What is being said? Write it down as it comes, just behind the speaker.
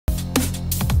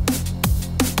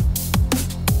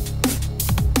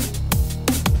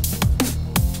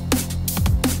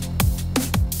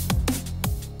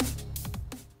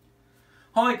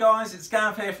Hi guys, it's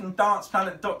Gav here from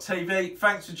dartsplanet.tv.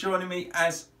 Thanks for joining me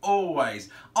as always.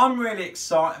 I'm really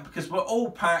excited because we're all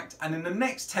packed, and in the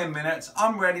next 10 minutes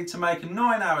I'm ready to make a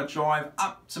 9-hour drive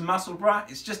up to Musselburgh.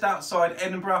 It's just outside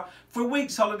Edinburgh for a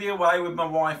week's holiday away with my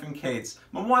wife and kids.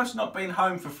 My wife's not been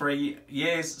home for 3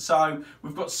 years, so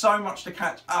we've got so much to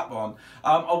catch up on.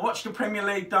 I watched the Premier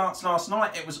League darts last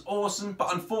night. It was awesome,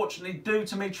 but unfortunately due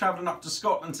to me travelling up to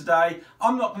Scotland today,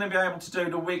 I'm not going to be able to do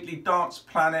the weekly Darts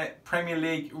Planet Premier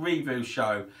League review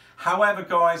show. However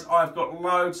guys, I've got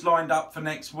loads lined up for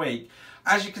next week.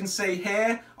 As you can see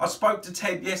here, I spoke to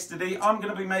Ted yesterday. I'm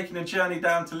going to be making a journey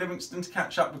down to Livingston to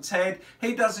catch up with Ted.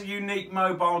 He does a unique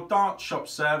mobile dart shop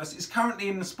service. He's currently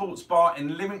in the sports bar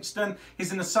in Livingston.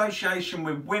 He's in association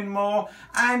with Winmau,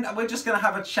 and we're just going to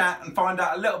have a chat and find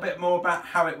out a little bit more about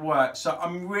how it works. So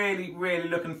I'm really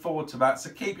looking forward to that. So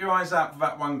keep your eyes out for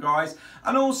that one, guys.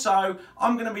 And also,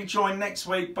 I'm going to be joined next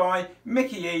week by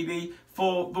Michael Edie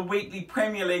for the weekly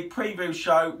Premier League preview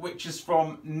show, which is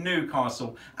from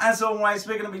Newcastle. As always,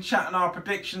 we're going to be chatting our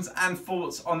predictions and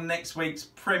thoughts on next week's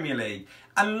Premier League.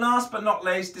 And last but not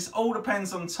least, this all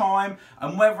depends on time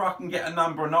and whether I can get a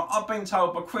number or not. I've been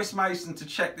told by Chris Mason to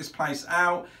check this place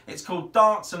out. It's called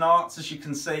Darts and Arts, as you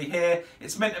can see here.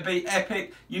 It's meant to be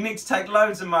epic. You need to take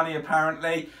loads of money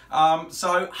apparently.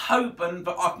 So hoping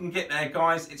that I can get there,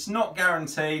 guys. It's not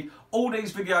guaranteed. All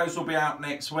these videos will be out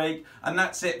next week, and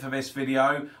that's it for this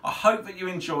video. I hope that you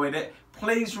enjoyed it.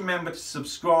 Please remember to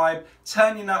subscribe,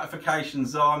 turn your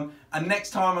notifications on, and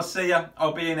next time I see you,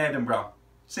 I'll be in Edinburgh.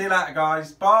 See you later,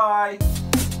 guys. Bye.